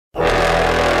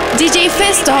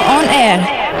DJFESTO on air.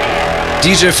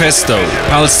 DJFESTO,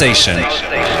 Pulsation.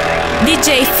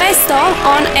 DJFESTO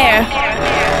on air.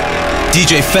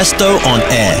 DJFESTO on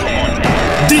air.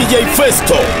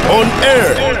 DJFESTO on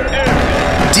air.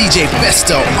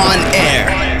 DJFESTO on air.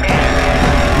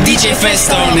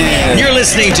 DJFESTO on air. You're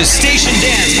listening to Station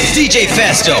Dance with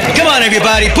DJFESTO. Come on,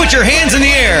 everybody, put your hands in the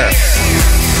air.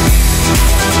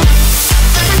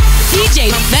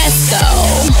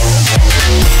 DJFESTO.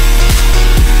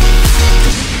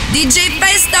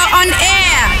 DJFESTO on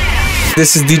air.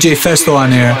 This is DJFESTO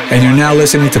on air, and you're now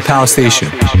listening to Pal Station.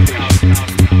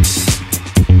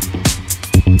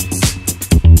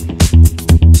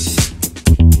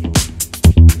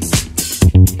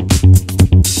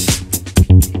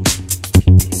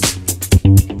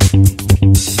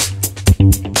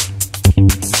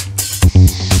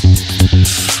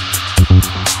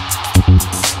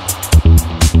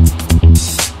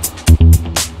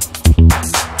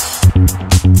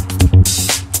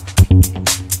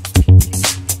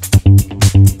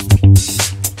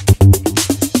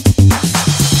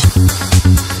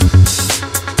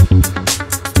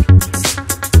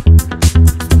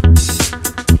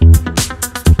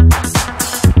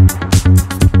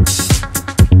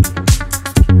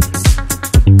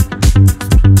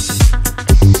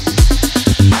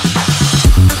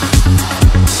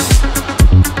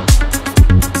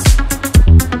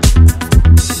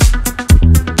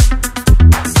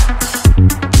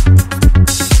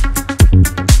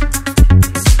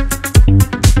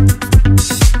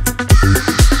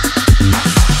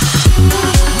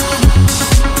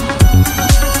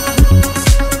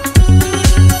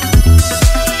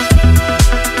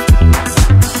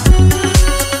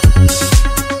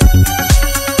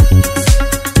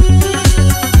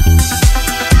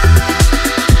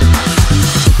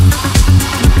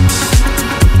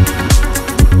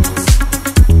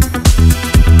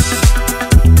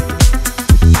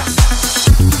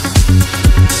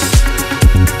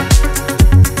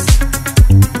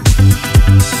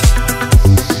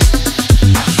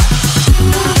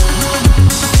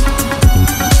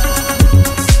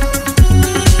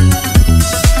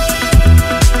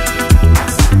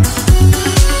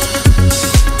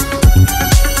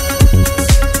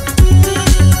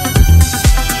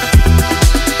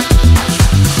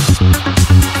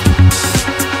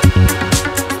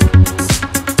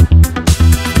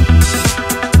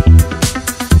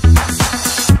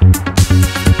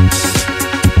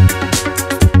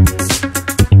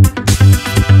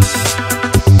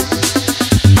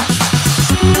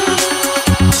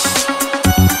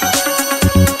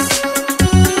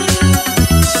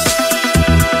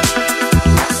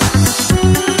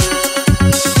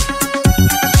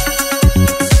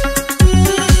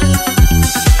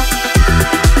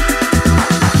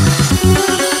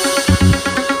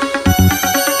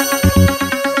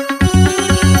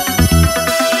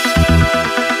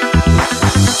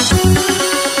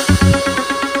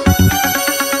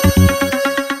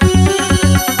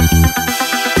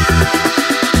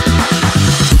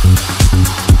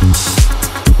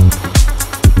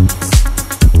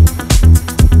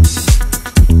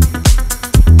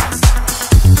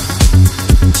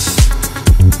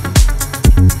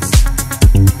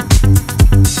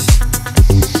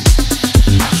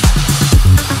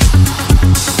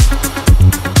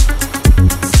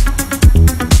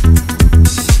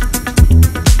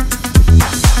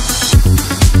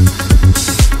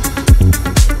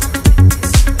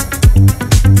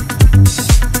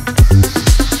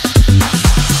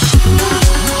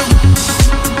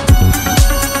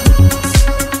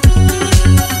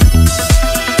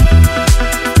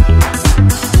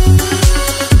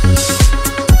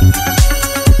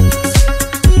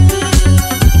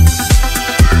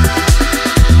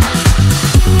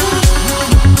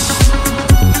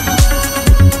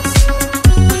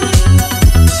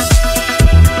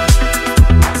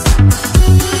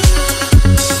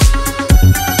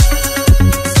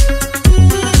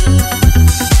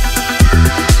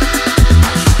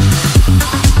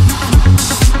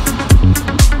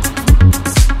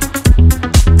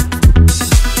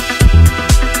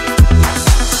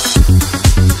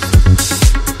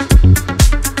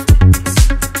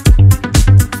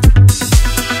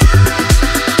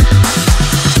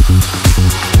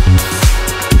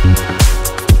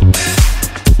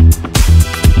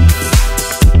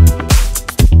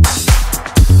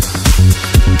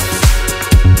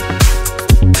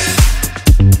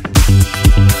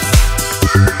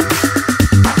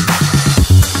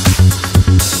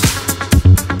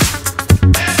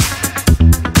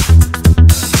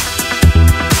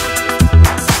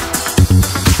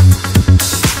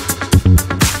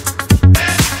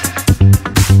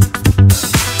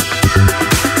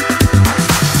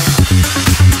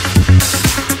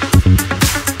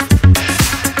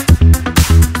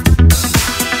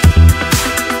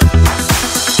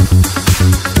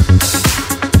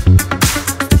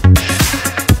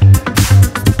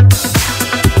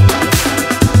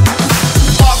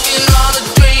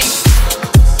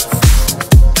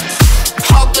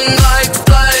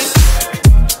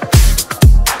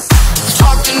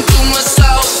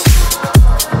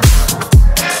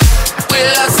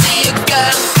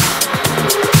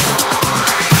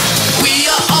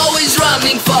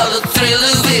 thrill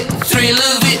of it, thrill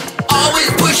of it. Always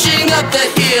pushing up the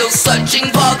hill, searching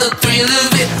for the thrill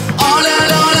of it. All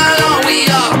along, we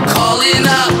are calling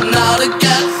out, not a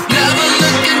gap. Never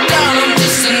looking down, I'm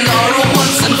just another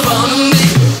one's in front of me.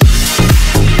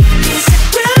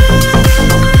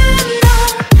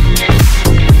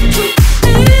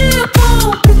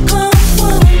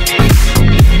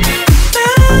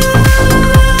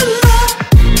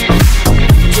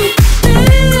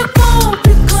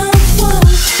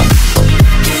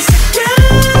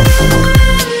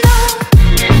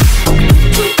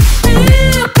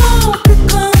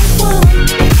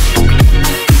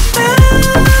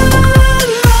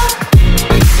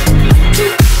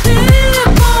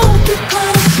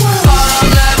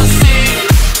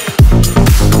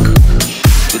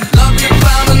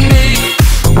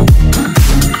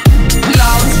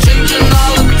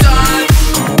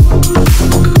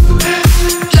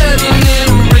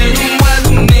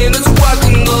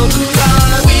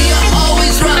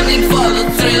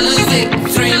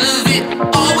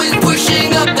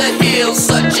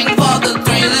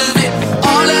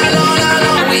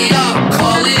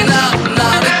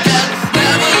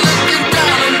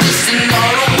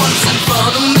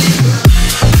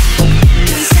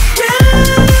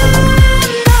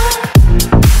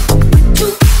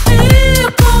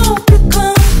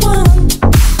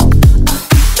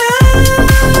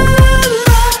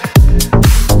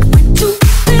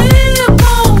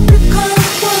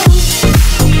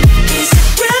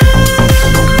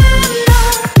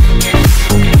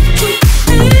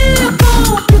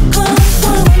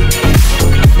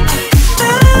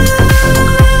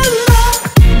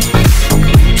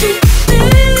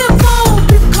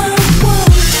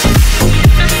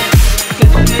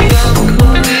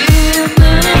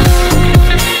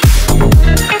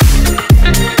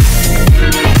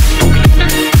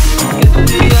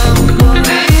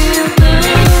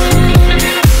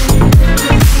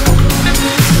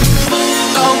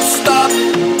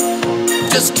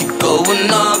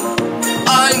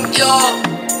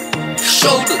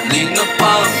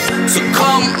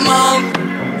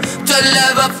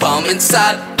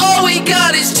 Inside, all we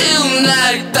got is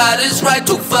tonight. That is right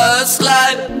to first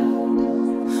light.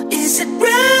 Is it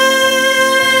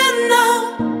right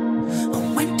now?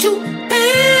 When two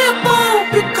people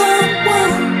become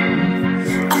one,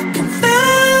 I can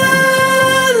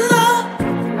feel love.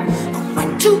 When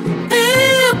two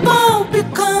people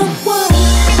become one,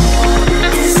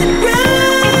 is it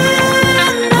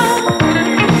right now?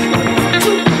 When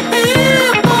two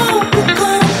people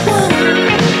become one.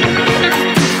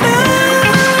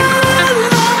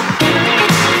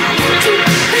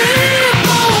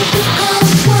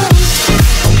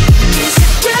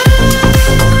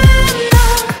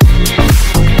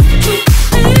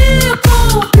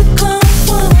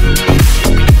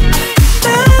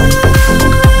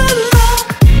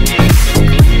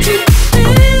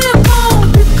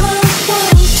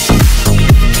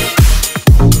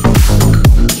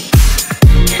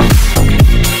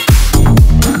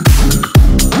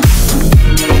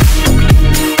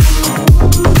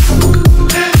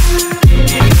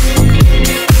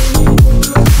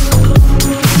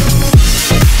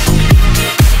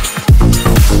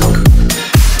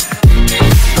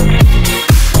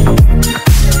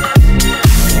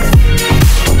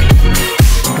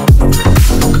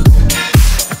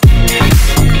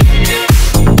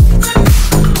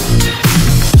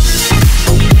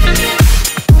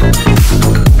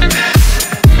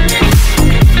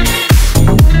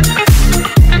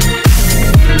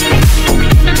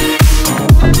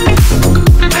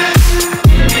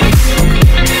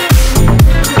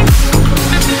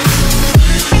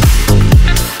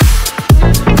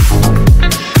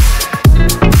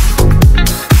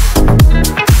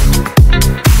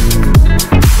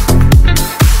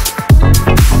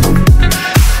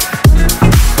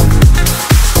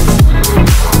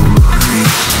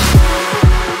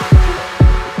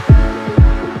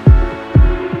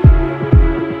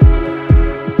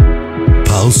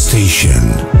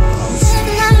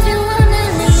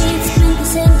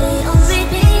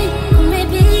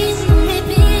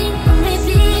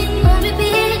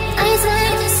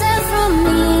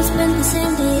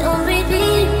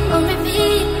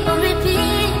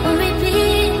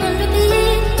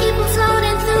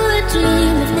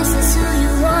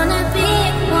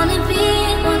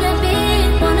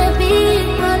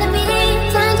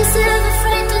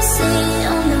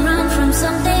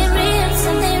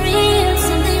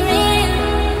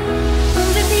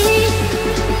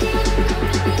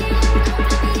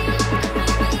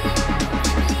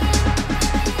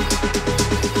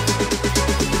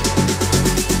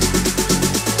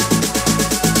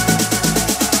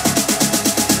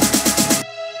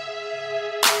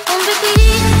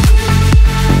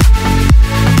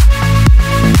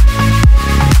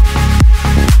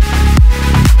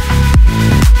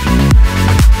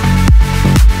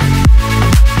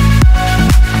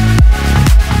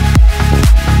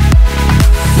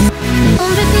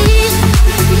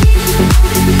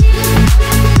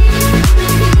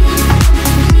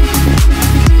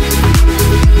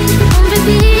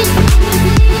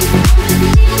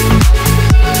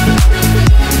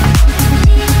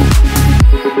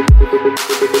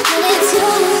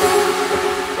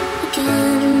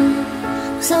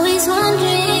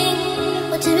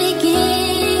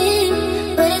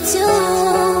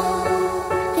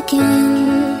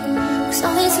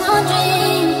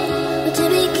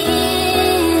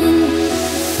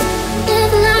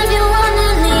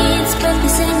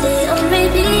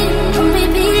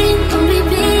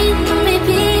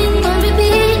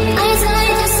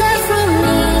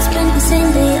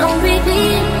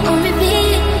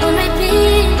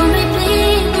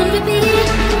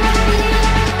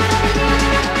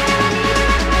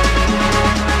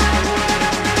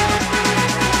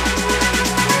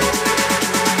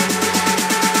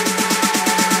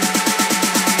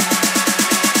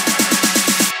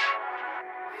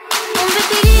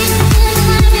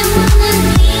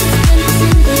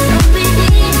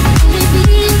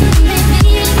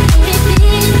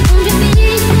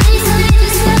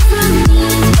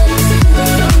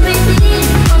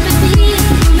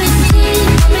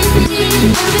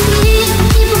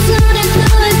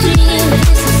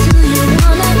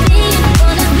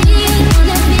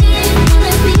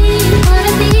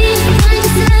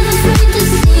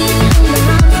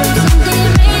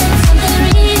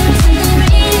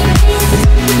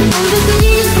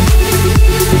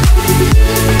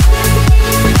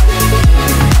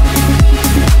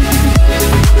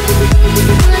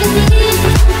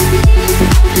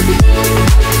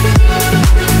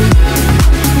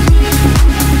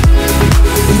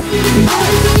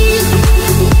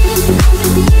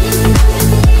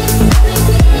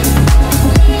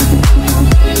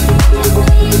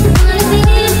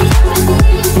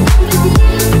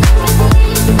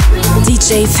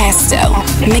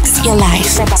 Mix your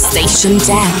life. Station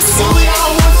Dance. Here we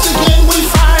are once again, we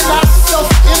find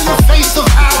ourselves in the face of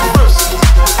adversity.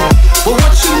 But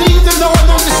what you need to know and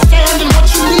understand, and what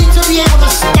you need to be able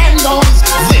to stand on is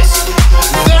this: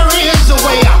 there is a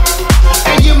way out.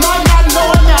 And you might not know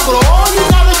it now, but all you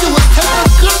gotta do is take a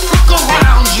good look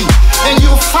around you, and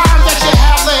you'll find that you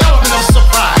have the element of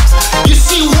surprise. You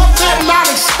see, what they're not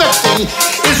expecting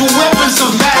is weapons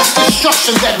of mass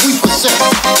destruction that we possess.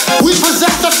 We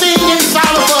possess the thing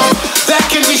inside of us that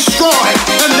can destroy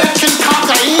and that can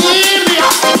conquer any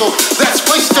obstacle that's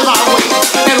placed in our way.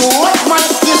 And what might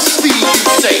this be, you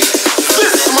say?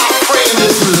 This, my friend,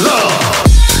 is love.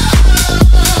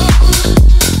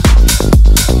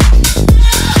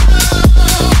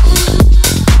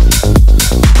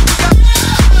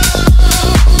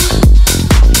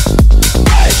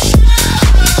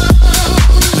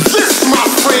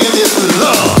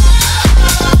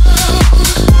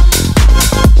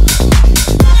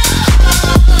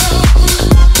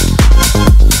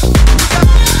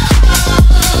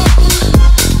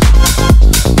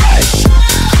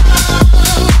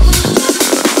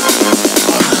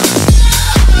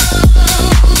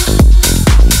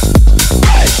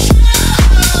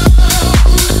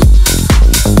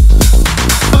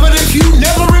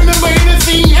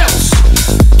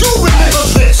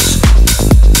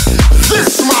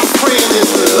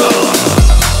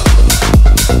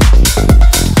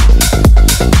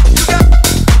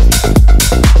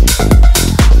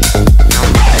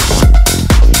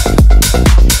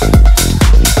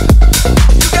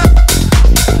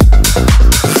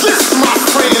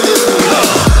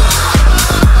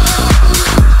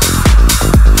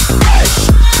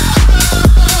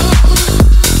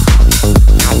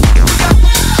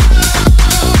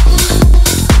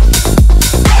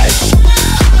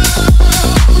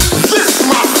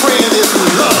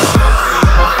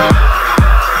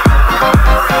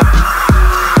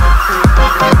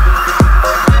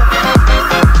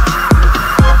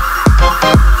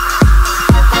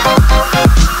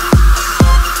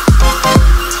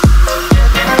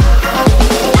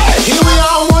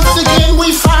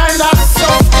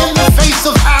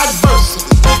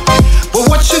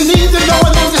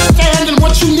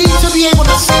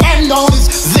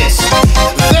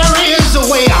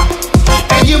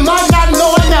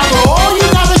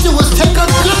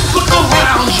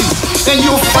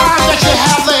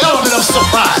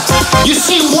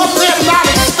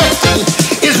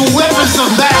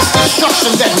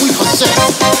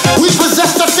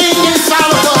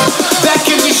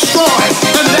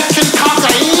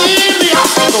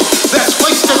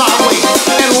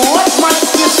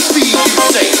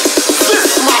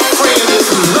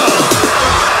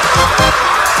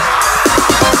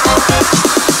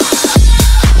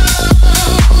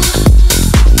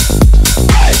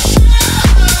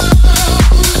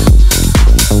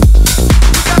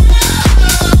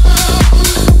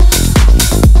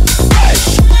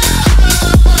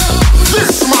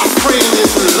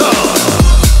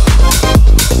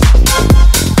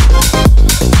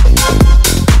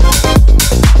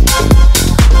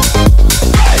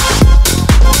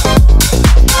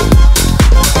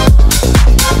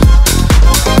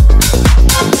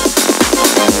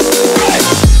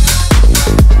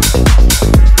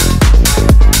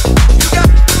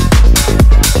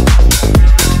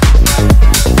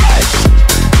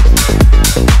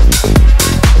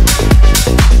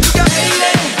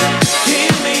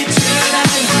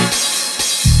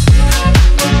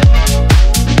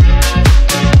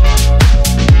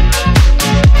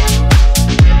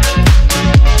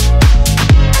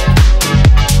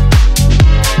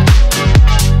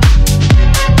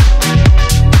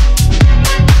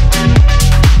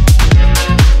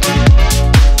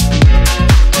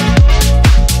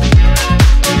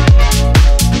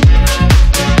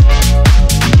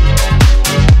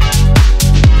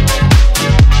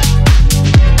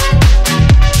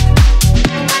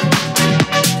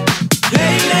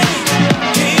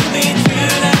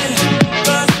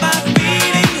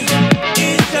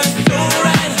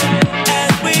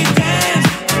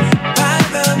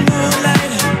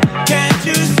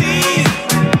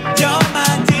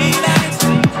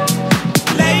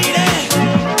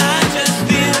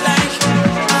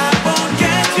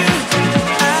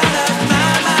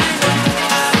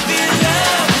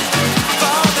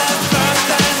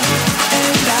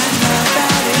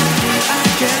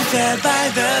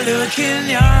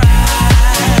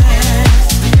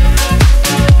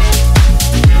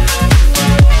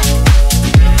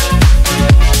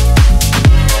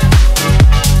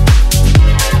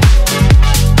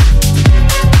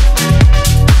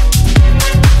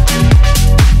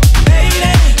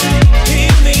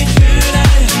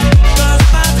 Cause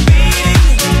my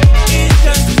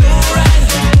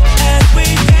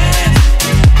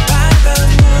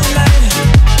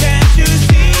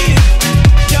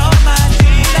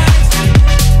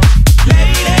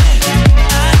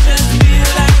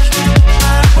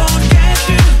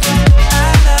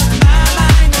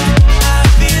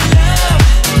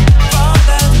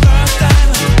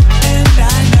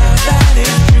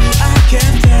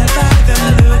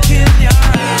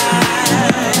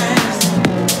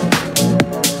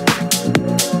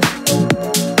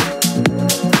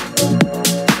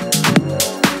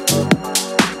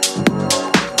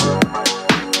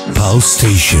Pulse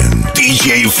Station.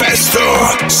 DJ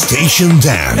Festo. Station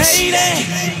Dance. Lady,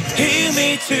 hear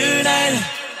me tonight,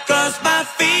 'cause my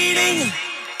feeling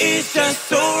is just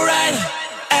so right.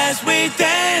 As we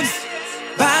dance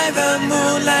by the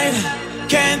moonlight,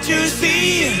 can't you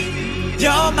see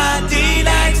you're my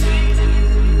delight?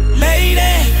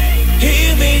 Lady,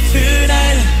 hear me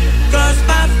tonight, 'cause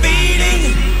my feeling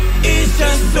is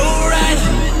just so right.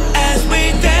 As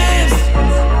we dance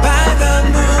by the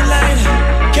moonlight,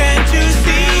 can't you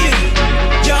see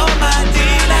you're my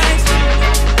delight?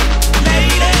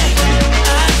 Lady,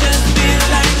 I just feel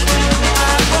like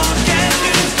I won't get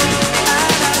you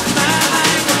out of my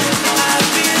mind. I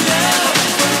feel love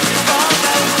for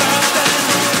the first time,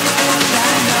 and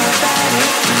I know that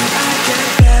it's true. I can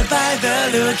tell by the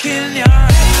look in your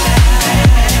eyes.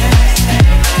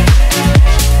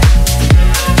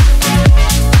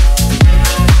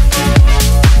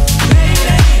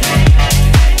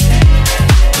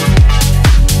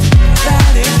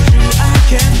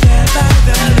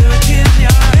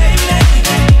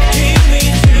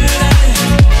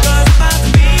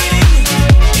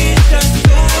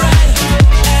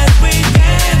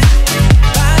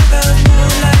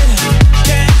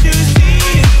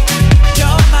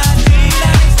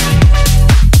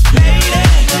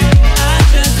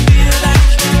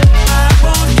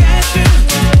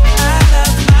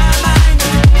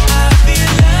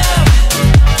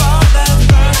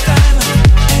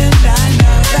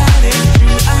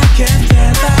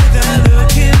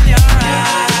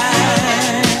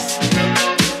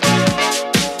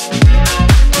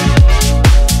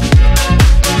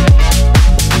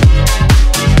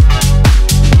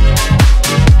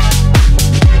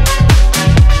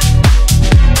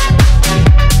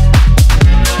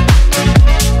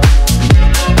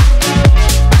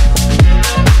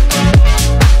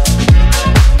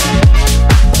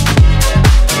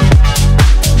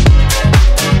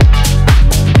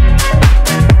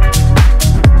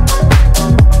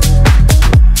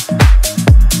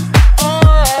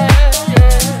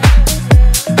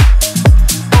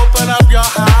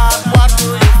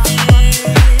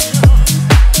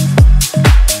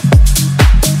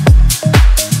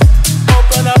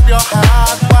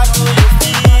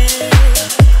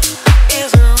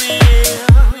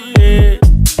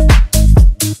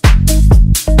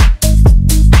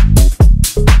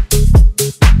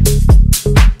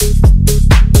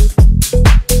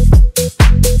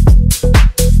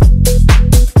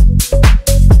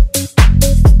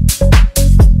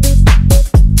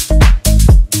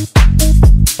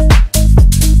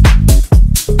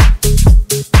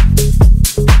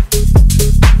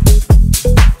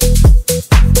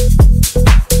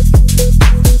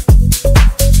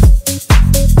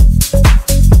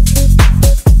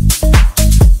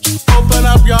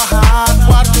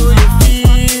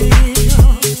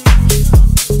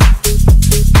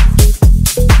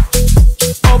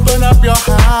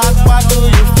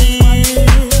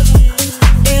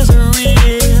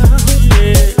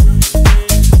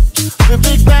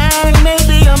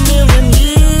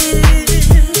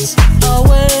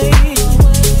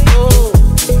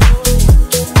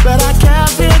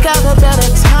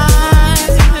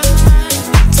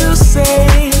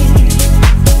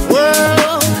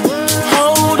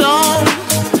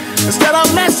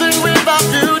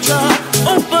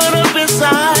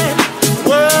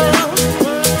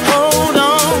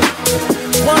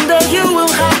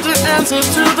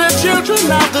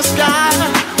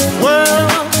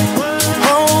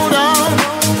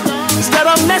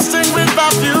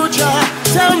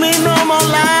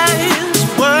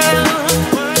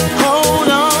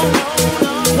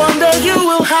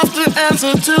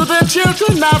 To the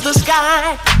children of the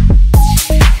sky.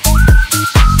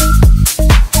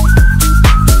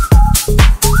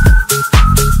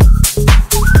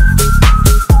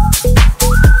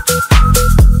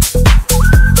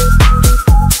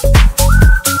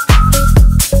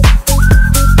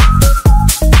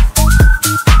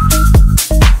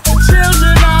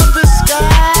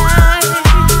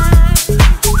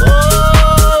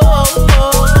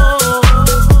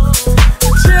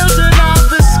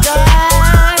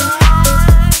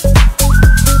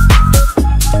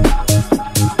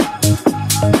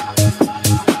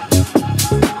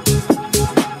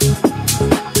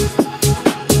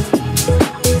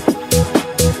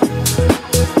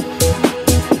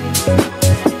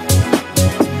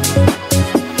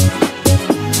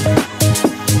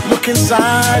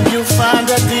 Inside you'll find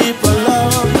a deeper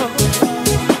love,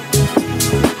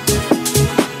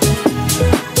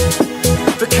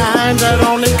 the kind that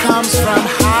only comes from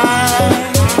high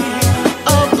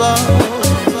above.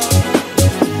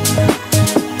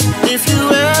 If you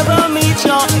ever meet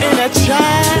your inner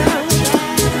child,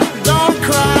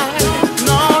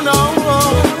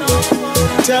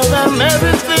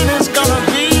 everything is gonna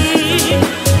be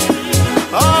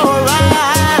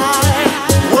alright.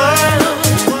 World,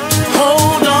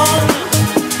 hold on.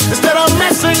 Instead of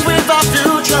messing with our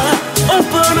future,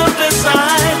 open up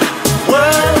inside.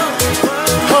 World,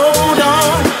 hold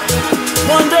on.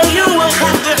 One day you will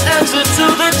have to answer to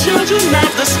the children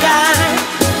of the sky.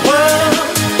 World,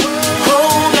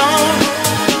 hold on.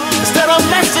 Instead of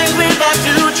messing with our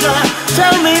future,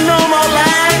 tell me no more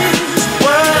lies.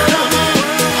 World,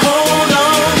 hold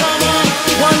on.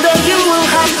 One day you will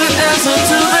have to answer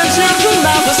to the children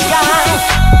of the sky.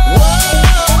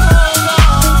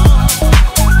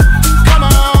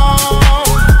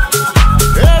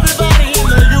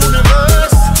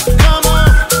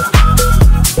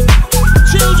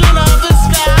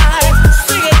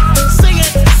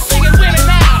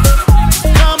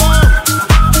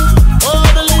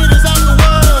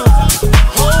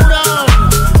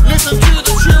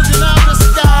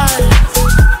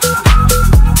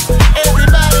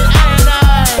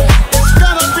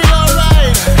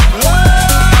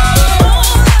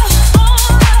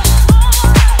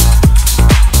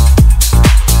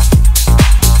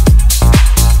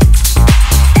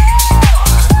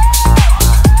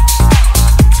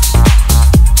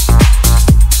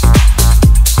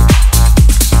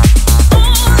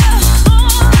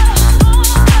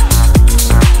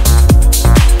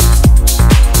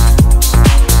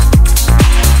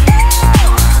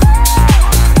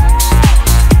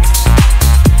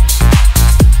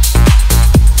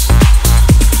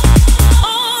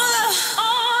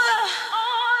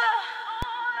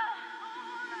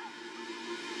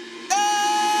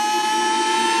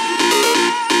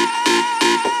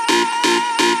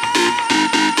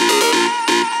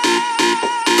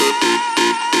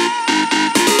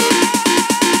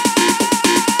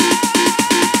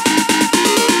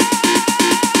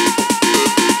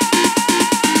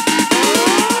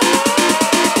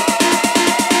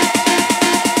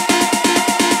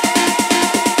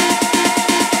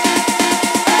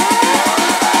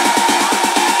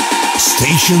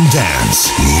 Station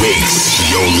Dance makes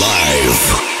your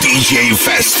life. DJ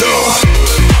Festo. Oh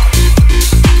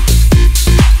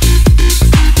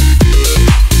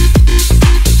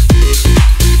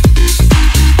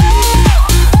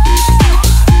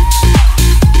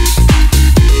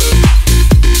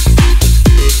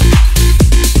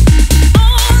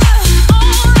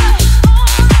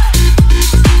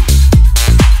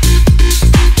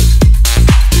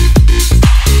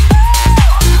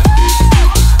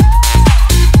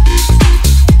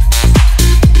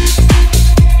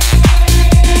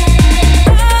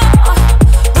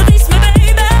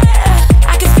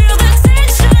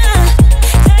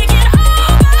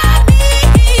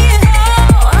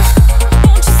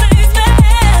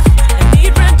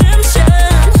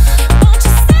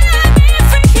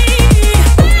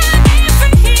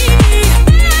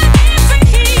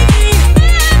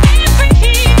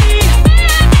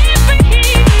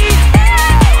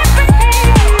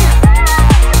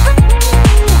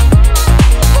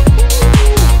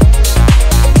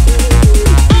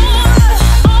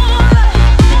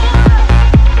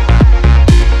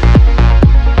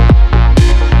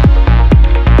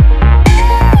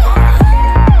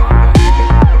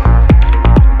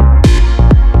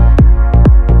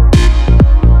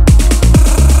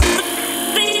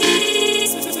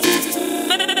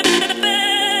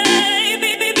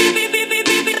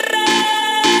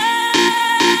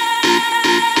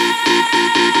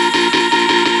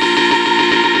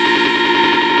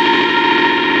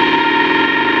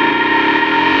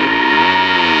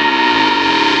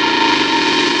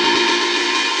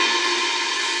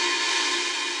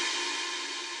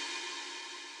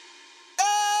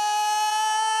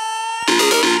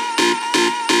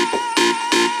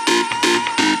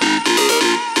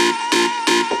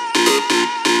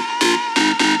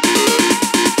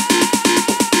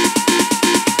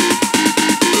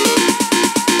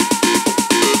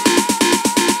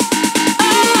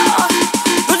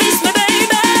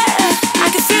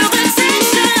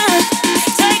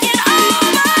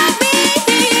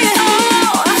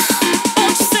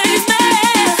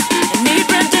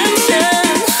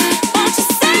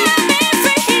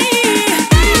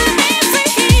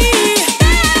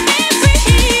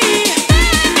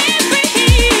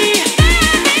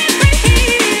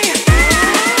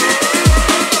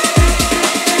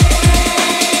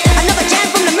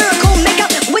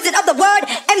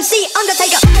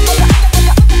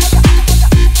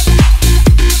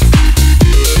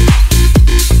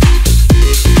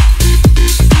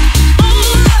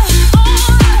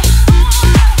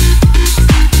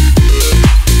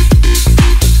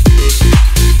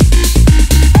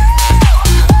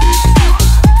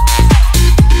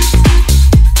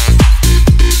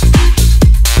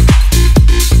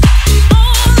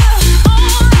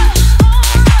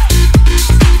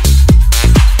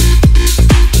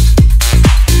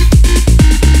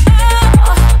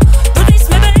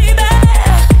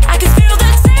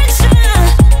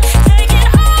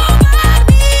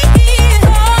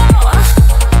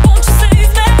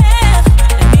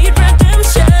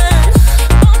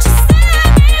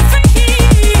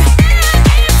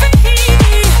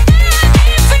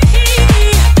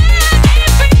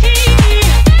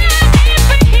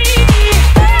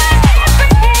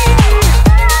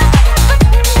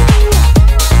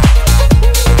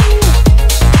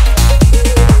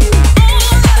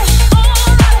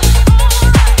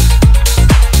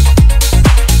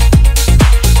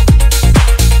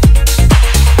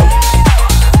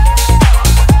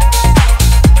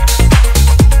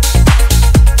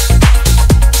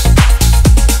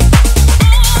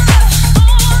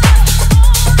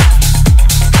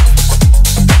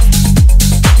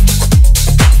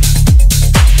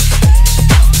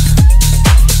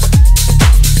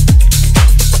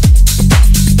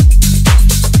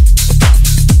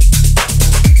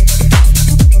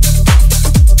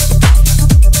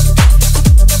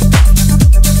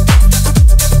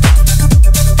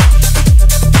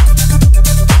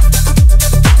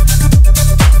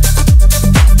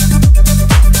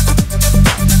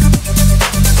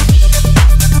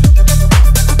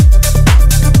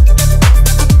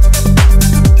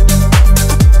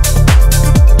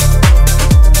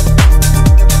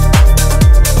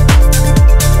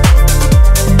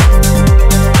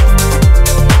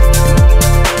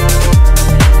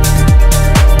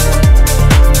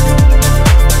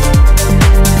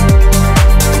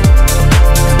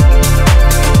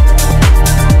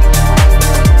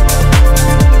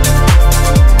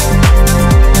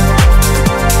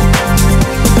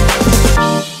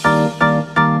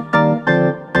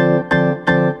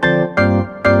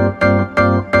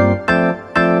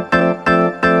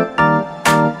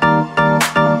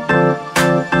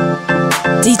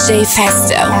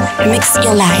DJFESTO. Mix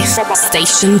your life.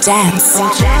 Station Dance. Tell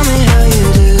me how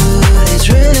you do. It's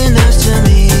really nice to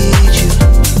meet you.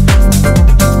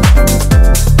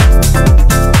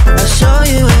 I saw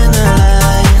you in the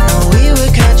line. Oh, we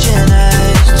were catching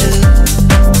eyes too.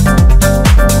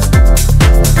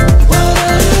 What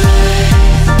a life,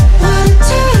 what a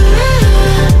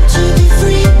time to be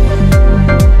free.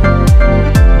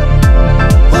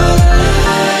 What a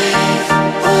life,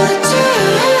 what a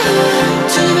time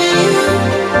to be you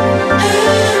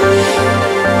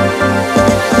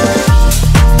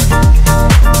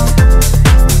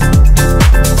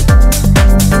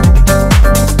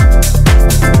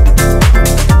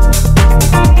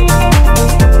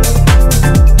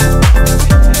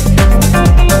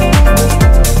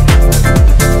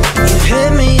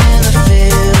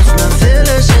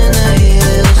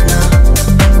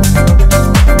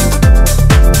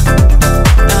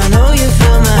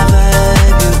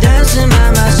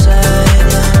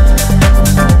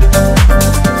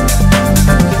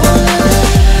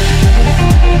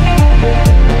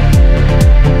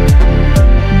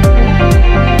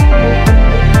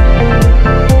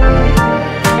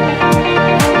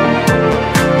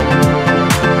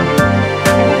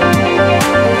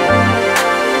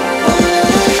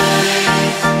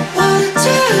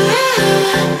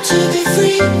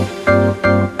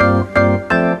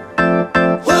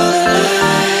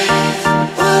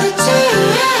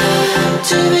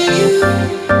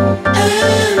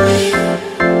and me.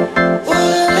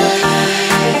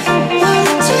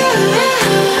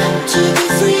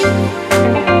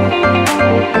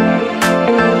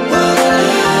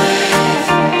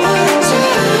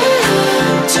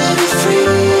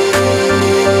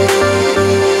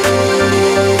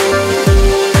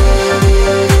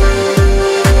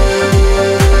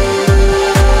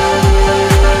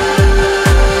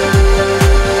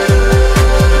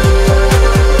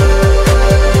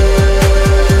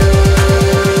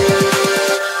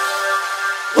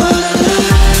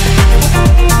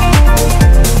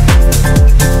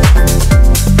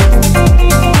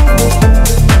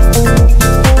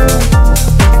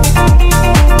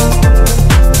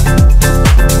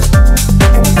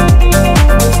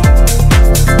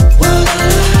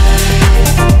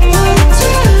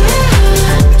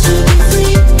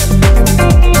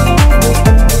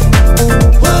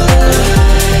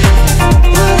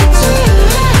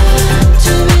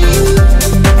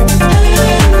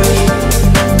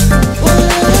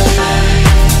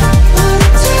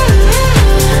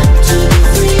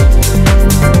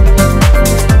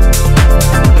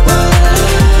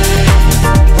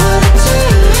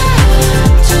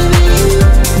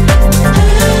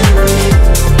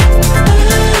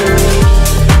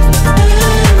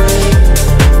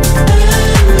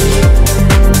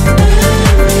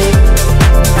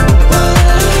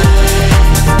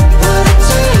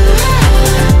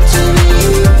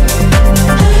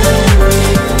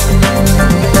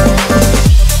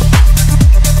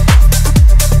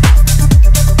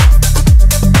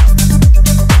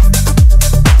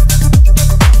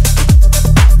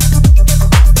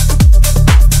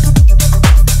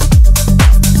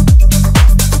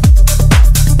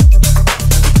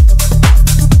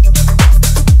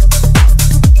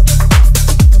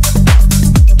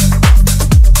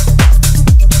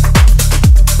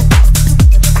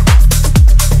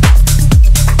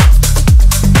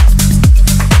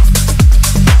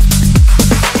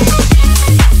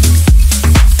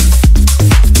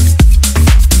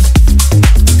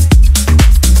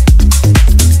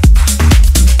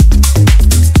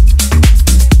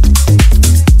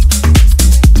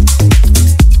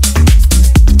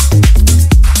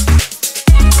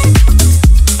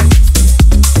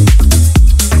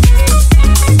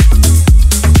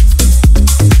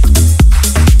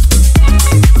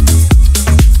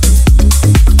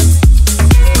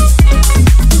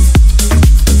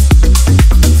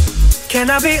 Can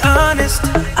I be honest?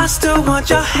 I still want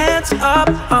your hands up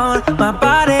on my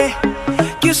body.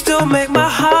 You still make my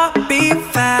heart beat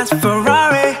fast.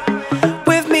 Ferrari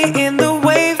with me in the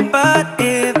wave, but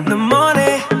in the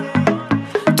morning.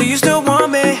 Do you still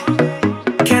want me?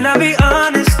 Can I be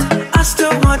honest? I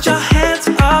still want your hands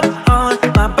up on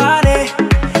my body.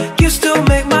 You still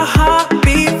make my heart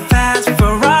beat fast.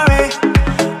 Ferrari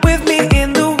with me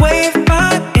in the wave,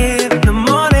 but in the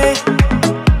morning.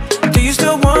 Do you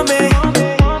still want me?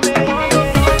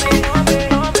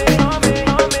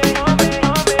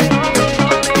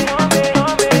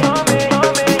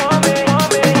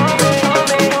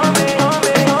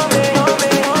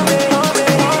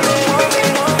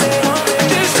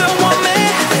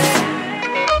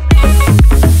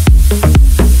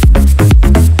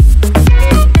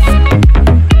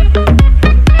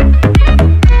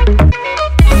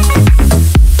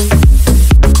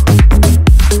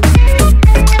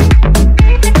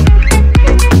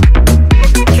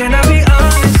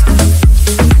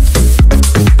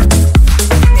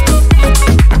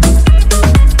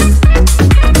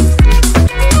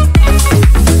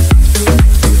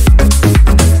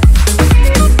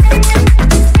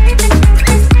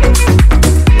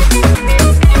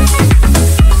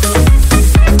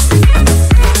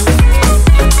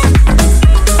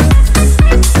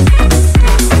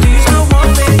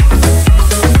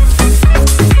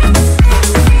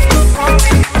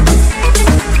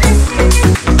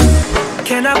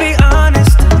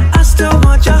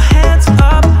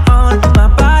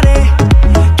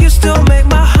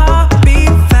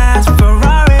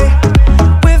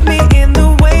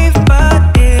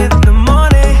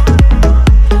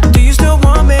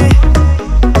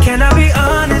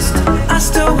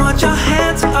 want your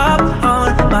hands up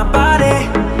on my body.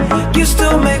 You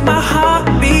still make my heart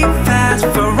beat fast.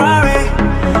 Ferrari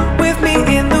with me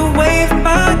in the wave,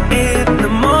 but in the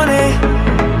morning.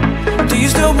 Do you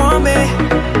still want me?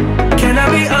 Can I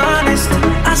be honest?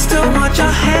 I still want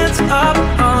your hands up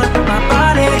on my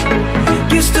body.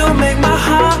 You still make my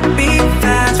heart beat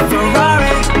fast.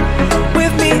 Ferrari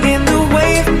with me in the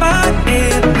wave, but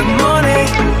in the morning.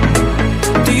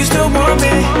 Do you still want me?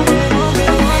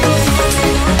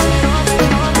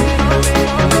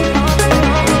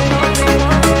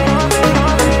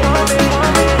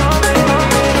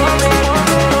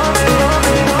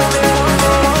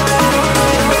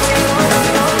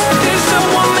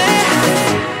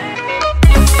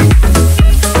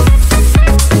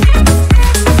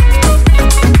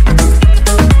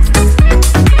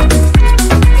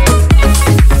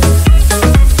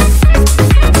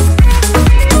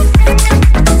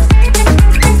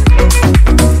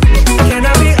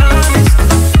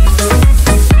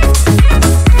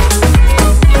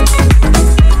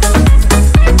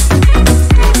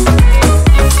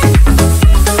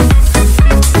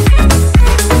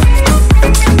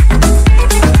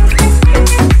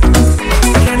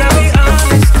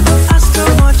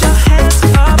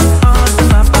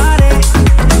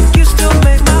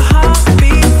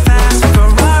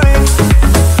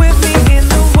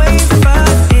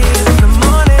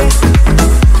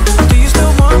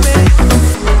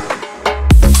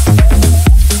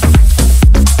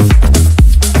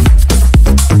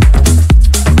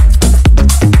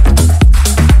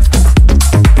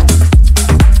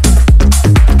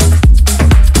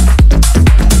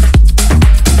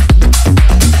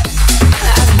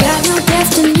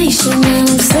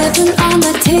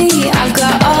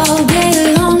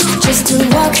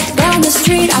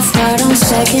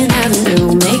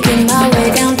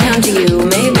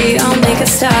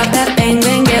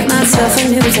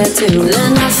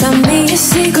 Then I found me a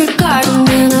secret garden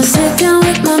and I sit down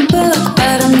with my book.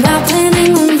 But I'm not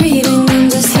planning on reading, I'm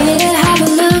just here to have a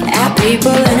look at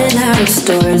people in and out of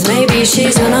stores. Maybe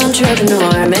she's an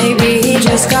entrepreneur, maybe he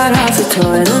just got off a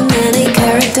tour. The many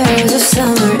characters of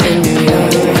summer in New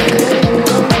York.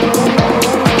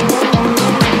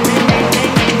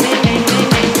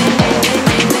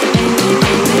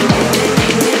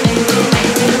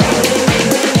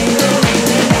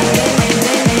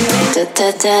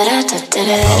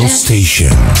 Pulse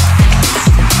Station.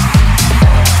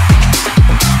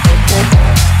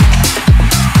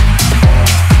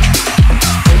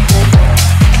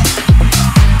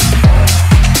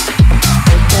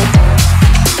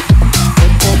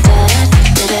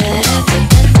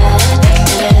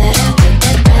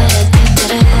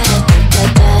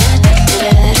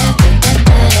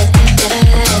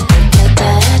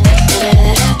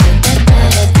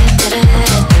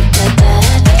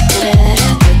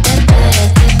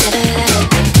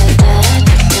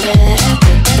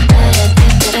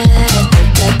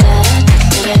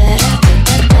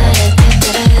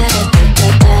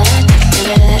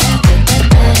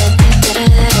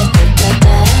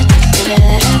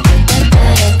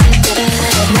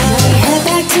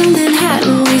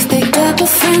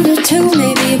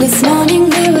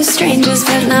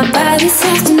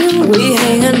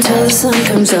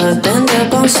 End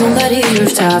up on somebody's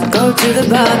rooftop. Go to the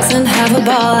box and have a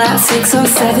ball at 6 or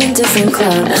 7 different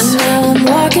clubs. And now I'm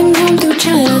walking home through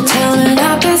Chinatown and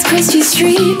out past Christie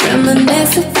Street.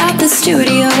 Reminisce about the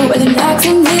studio where the knocks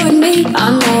and me with me.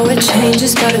 I know it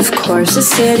changes, but of course the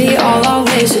city I'll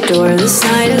always adore. This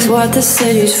night is what the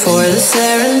city's for. The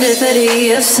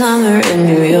serendipity of summer in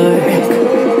New York.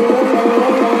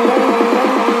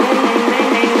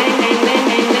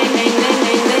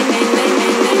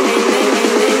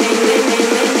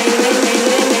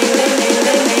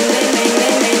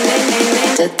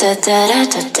 Da da da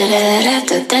da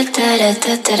da da da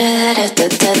da da da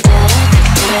da da.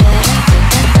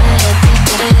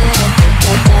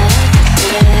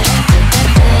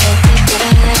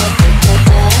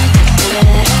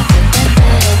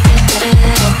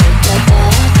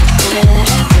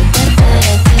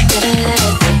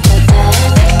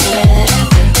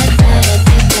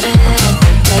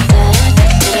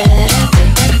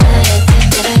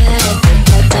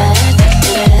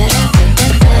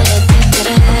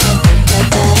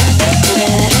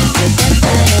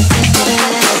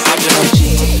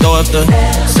 The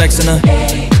sex in her,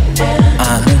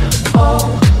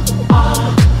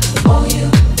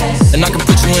 and I can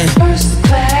put you in first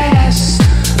class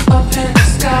up in the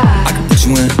sky. I can put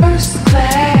you in first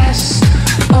class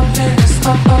up in the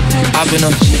I've been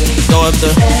throw up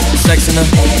the sex in her,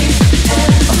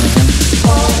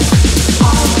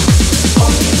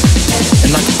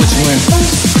 and I can put you in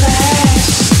first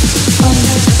class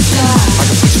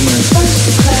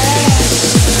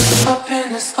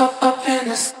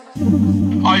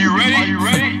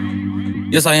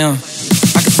Yes, I am.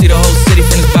 I can see the whole city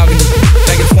from this balcony.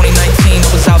 Back in 2019,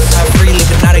 I was outside freely,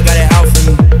 but now they got it out for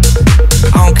me.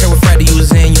 I don't care what Friday you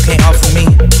was in, you can't offer me.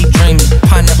 Keep dreaming.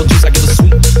 Pineapple juice, I give a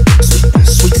sweet,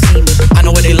 sweet semen. I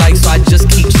know what they like, so I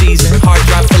just keep cheesing. Hard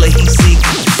drive full of heat seeking.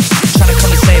 Tryna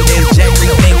come the same day as Jack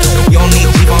rethinking. You don't need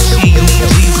Givenchy, you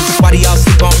need Jesus. Why do y'all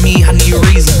sleep on me? I need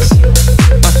reasons.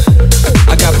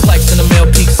 I got plex in the mail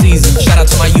peak season. Shout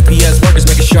out to my UPS workers,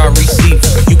 making sure I receive.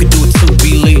 You can do it too,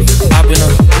 believe. I've been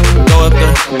go up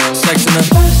the section of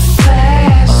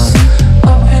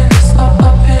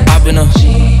I've been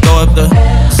go up the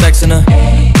section of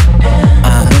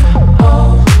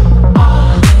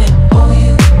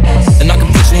and I can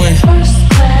put you in.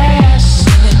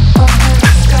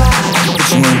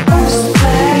 Put you in.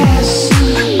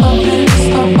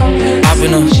 I've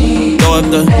been go up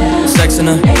the section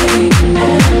of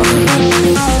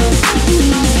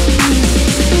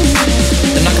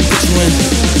and I can put you in.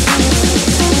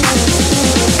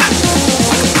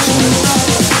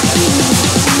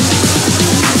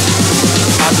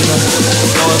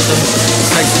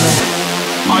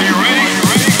 Are you ready?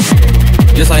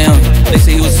 Yes, I am. They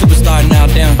say he was a superstar, now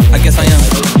damn, I guess I am.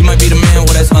 You might be the man,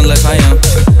 well that's unless I am.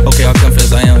 Okay, I'll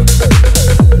confess I am.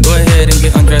 Go ahead and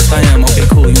get undressed, I am. Okay,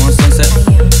 cool, you want sunset?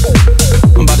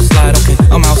 I'm about to slide, okay,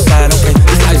 I'm outside, okay.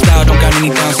 This lifestyle don't got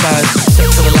many downsides.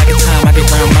 Except for the lack of time I get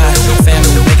around my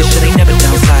family, making sure they never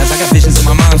downsize. I got visions of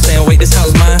my mom saying, wait, this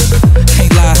house mine.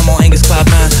 Can't lie, I'm on Angus Cloud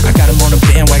 9. I got him on the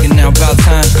bandwagon now, about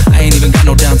time. I ain't even got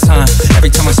no downtime. Every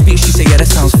time I speak, she say, yeah, that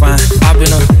sounds fine. I've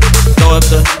been throw up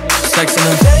the sex in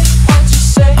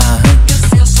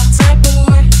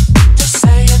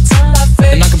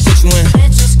and I can put you in. I can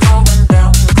put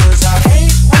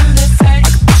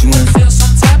you in.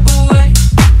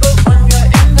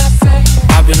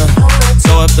 I've been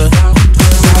throw up the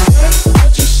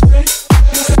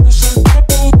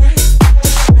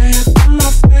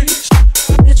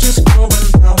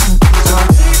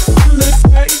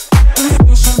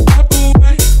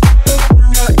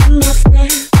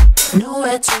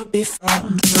to be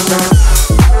found.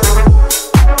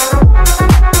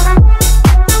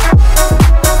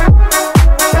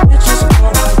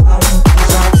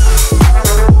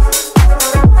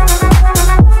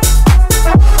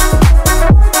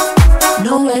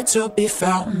 Nowhere to be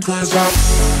found, 'cause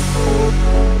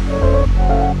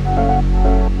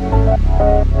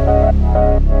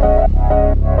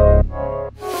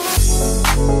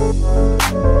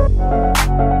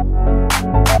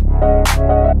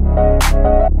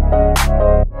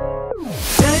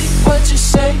what you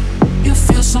say, you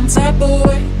feel some type of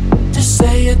way. Just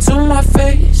say it to my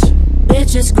face.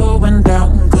 Bitches going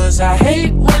down, 'cause I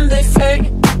hate when they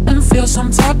fake and feel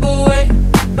some type of way.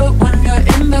 But when you're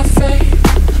in the fade,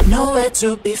 nowhere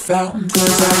to be found,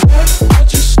 'cause I hate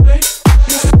what you say,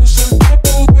 you feel some type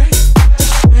of way.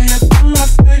 Just say it to my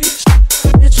face.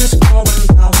 Bitches going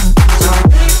down, 'cause I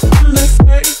hate when they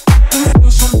fake and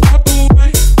feel some type of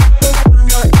way. But when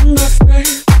you're in the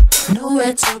fade,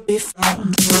 nowhere to be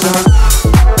found.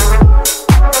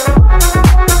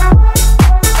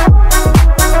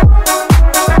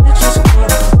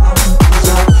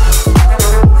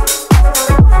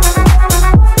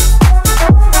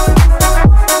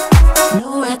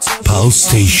 Pulse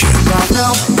Station. No,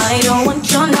 I don't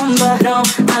want your number. No,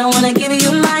 I don't wanna give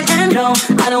you mine. And no,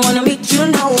 I don't wanna meet you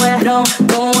nowhere. No,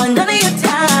 don't want none of your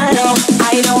time. No,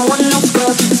 I don't want no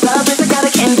scrub. Love is a guy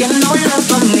that can't get no love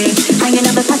from me. Hanging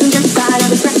out the passenger side of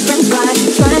his best friend's ride,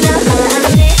 trying to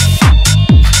hide me.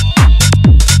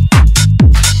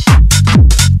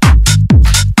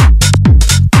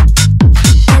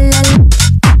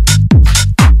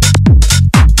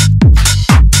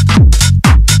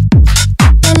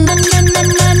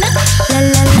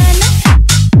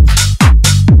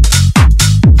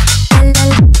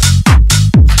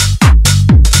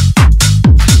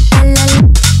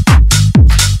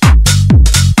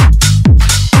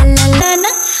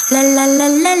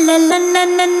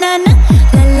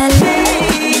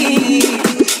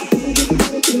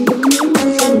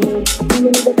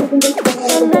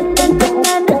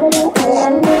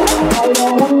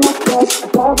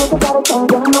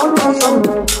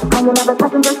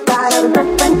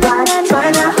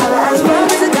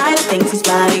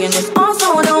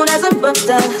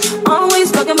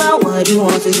 Always talking about what he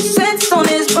wants to sense on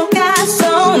his broke ass.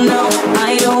 So no,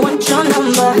 I don't want your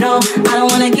number. No, I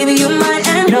don't wanna give you mine.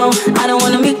 And no, I don't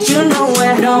wanna meet you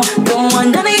nowhere. No, don't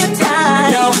want none of your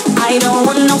time. No, I don't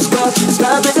want no scrub.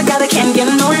 Scrub is a guy that can't get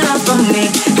no love from me.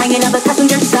 Hanging out the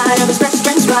passenger side of his best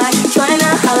friend's ride, trying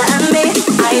to holler at me.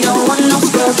 I don't want no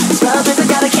scrub. Scrub is a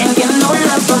guy that can't get no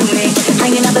love from me.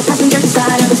 Hanging out the passenger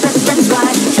side of his best friend's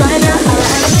ride, trying to holler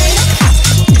at me.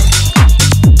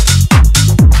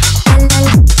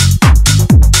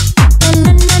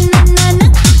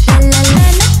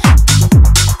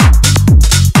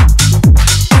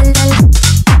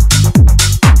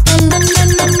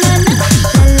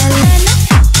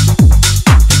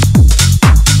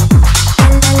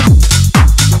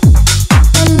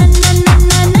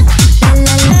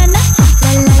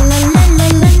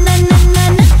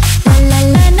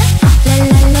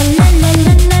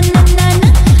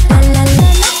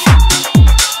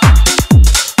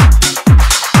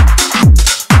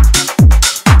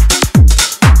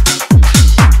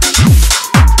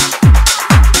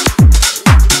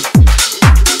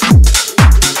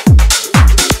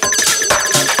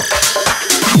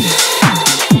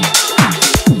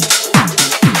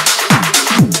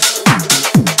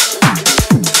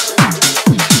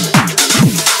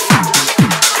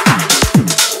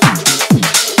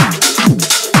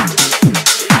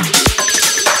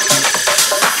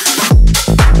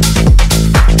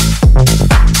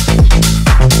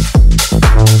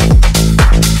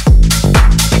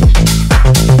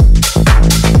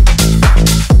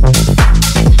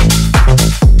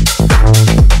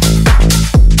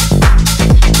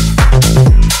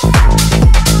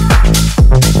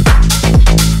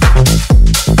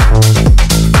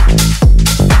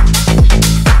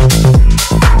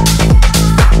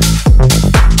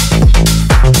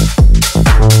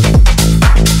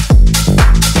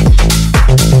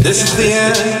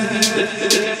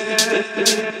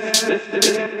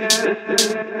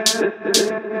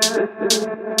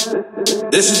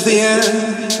 This is the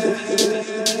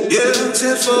end,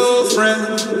 beautiful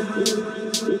friend.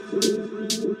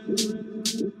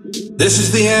 This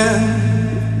is the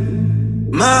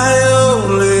end, my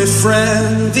only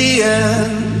friend. The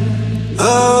end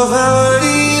of our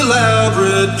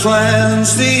elaborate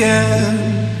plans. The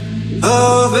end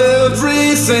of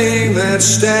everything that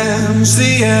stands.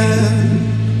 The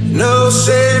end, no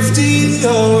safety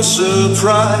or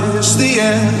surprise. The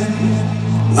end,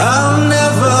 I'll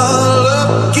never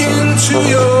look into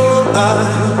your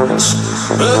eyes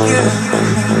again.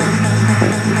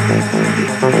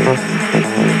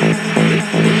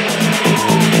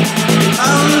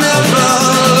 I'll never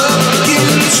look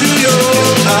into your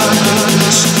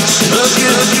eyes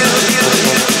again.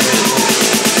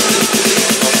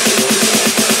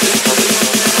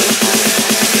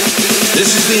 This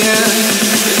is the end.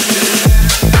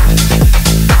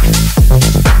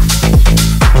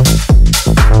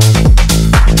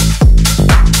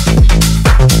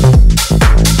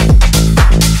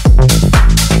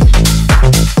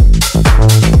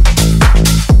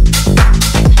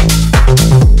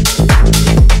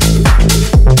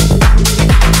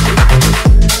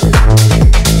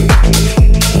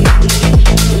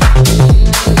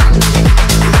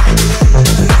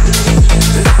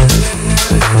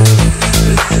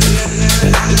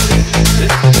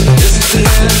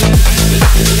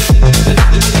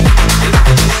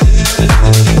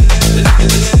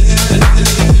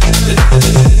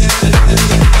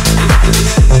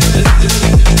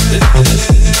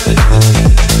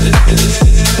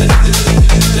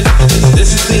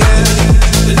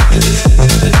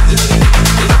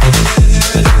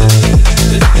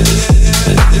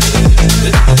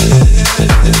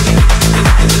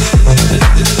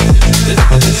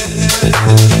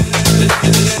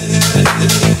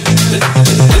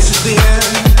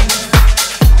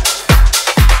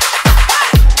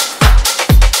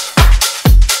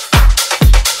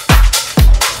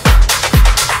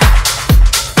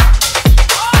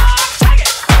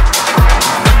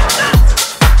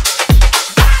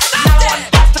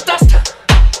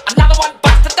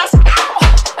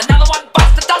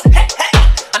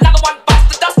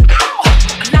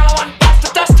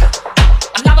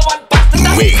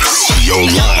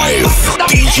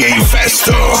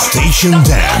 DJFESTO Station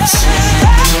Dance.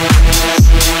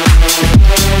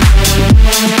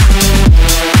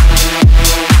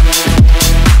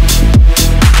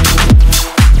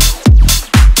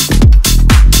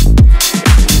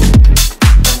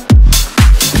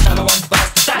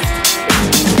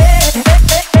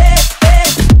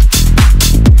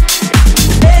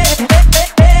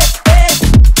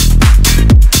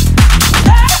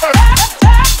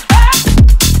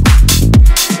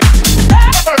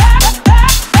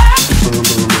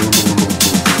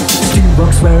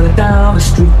 Down the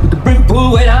street with the brick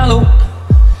pull way down low.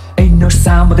 Ain't no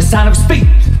sound but the sound of speed.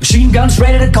 Machine guns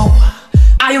ready to go.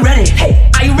 Are you ready?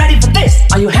 Hey, are you ready for this?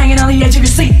 Are you hanging on the edge of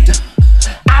your seat?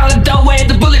 Out of the doorway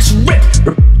the bullets rip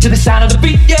to the sound of the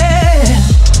beat, yeah.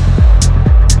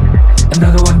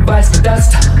 Another one bites the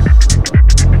dust.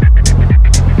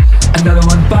 Another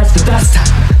one bites the dust.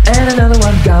 And another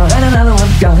one gone, and another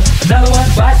one gone. Another one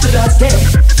bites the dust, yeah.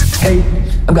 Hey,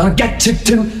 I'm gonna get you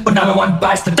too. Another one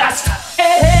bites the dust.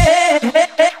 Hey, hey,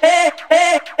 hey, hey, hey,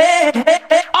 hey, hey, hey,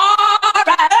 hey. All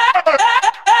right.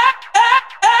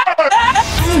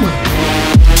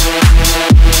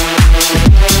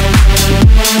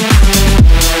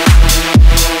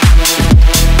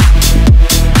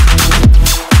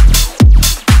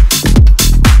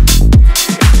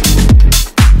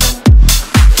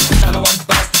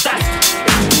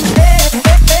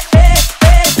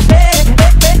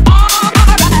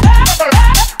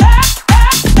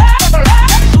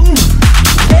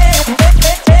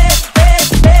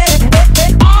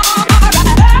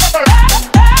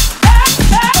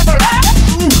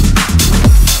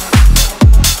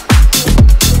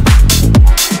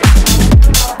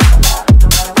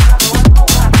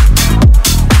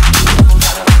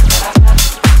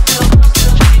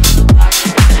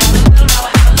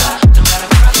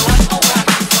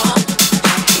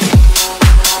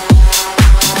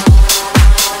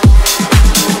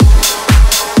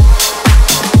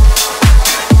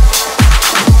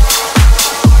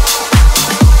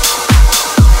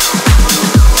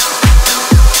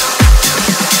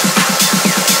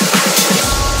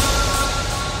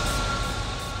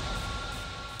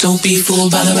 Don't be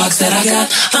fooled by the rocks that I got.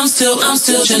 I'm still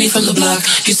Jenny from the block.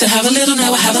 Used to have a little,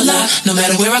 now I have a lot. No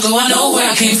matter where I go, I know where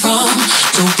I came from.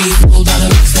 Don't be fooled by the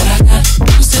rocks that I got.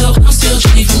 I'm still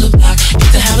Jenny from the block.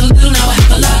 Used to have a little, now I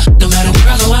have a lot. No matter where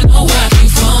I go, I know where I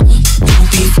came from. Don't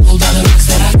be fooled by the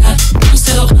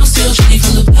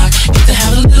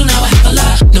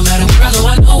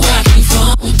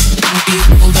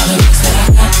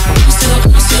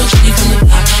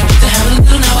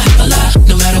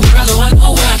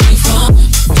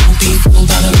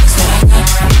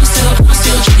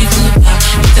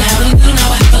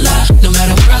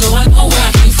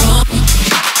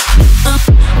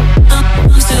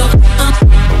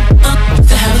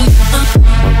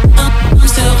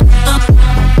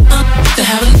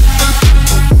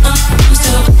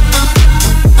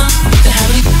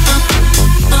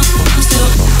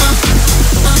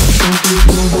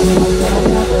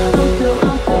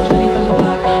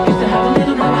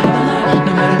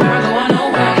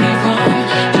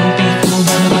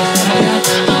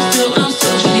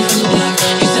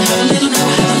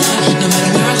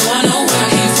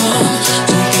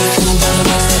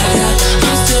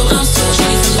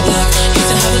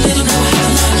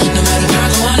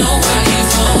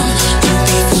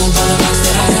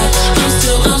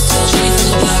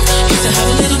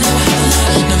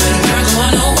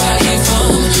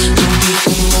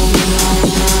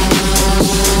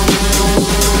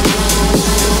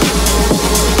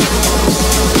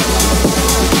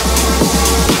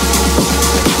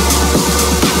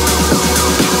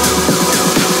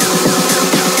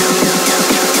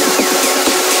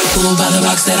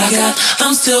got.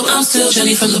 I'm still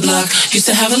Jenny from the block. Used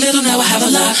to have a little, now I have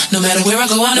a lot. No matter where I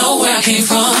go, I know where I came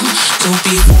from. Don't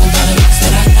be fooled by the rocks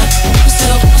that I got. I'm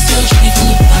still Jenny from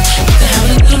the block. Used to have a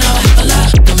little, now I have a lot.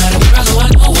 No matter where I go, I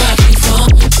know where I came from.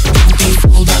 Don't be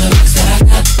fooled by the rocks that I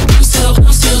got.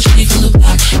 I'm still Jenny from the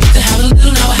block. Used to have a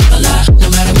little, now I have a lot. No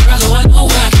matter where I go, I know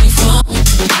where I came from.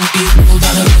 Don't be fooled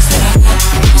by the rocks that I got.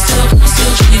 I'm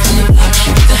still Jenny from the block.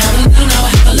 Used to have a little, now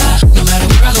I have a lot. No matter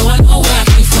where I go, I know where I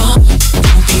came from.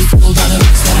 Don't be fooled by the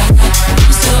rocks that I got.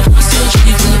 I'm still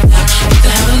Jenny from the block. Used to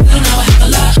have a little, now I have a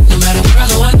lot. No matter where I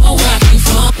go, I know where I came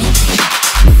from.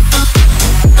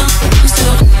 I'm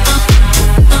still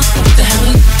to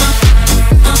heaven.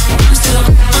 I'm still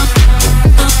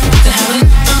to heaven.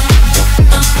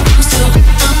 I'm still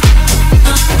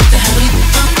to heaven.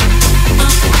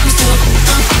 I'm still.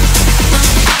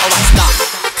 Alright, stop,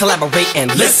 collaborate and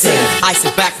listen. I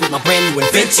sit back with my brand new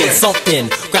invention. Something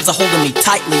grabs a hold of me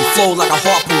tightly, flow like a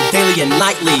harpoon daily and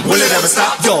nightly. Will it ever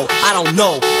stop? Yo, I don't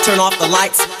know. Turn off the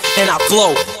lights and I'll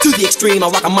glow. To the extreme, I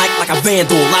rock a mic like a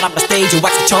vandal. Light up the stage and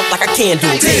wax a chump like a candle.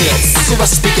 Dance,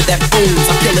 caress a speaker that booms.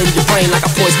 I'm killing your brain like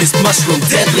a poisonous mushroom.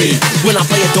 Deadly, when I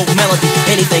play a dope melody.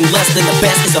 Anything less than the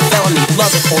best is a felony.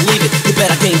 Love it or leave it, you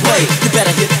better game play. You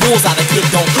better hit bulls out of kid,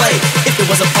 don't play. If there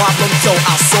was a problem, yo,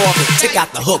 I'll solve it. Check out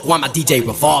the hook while my DJ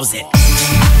revolves it.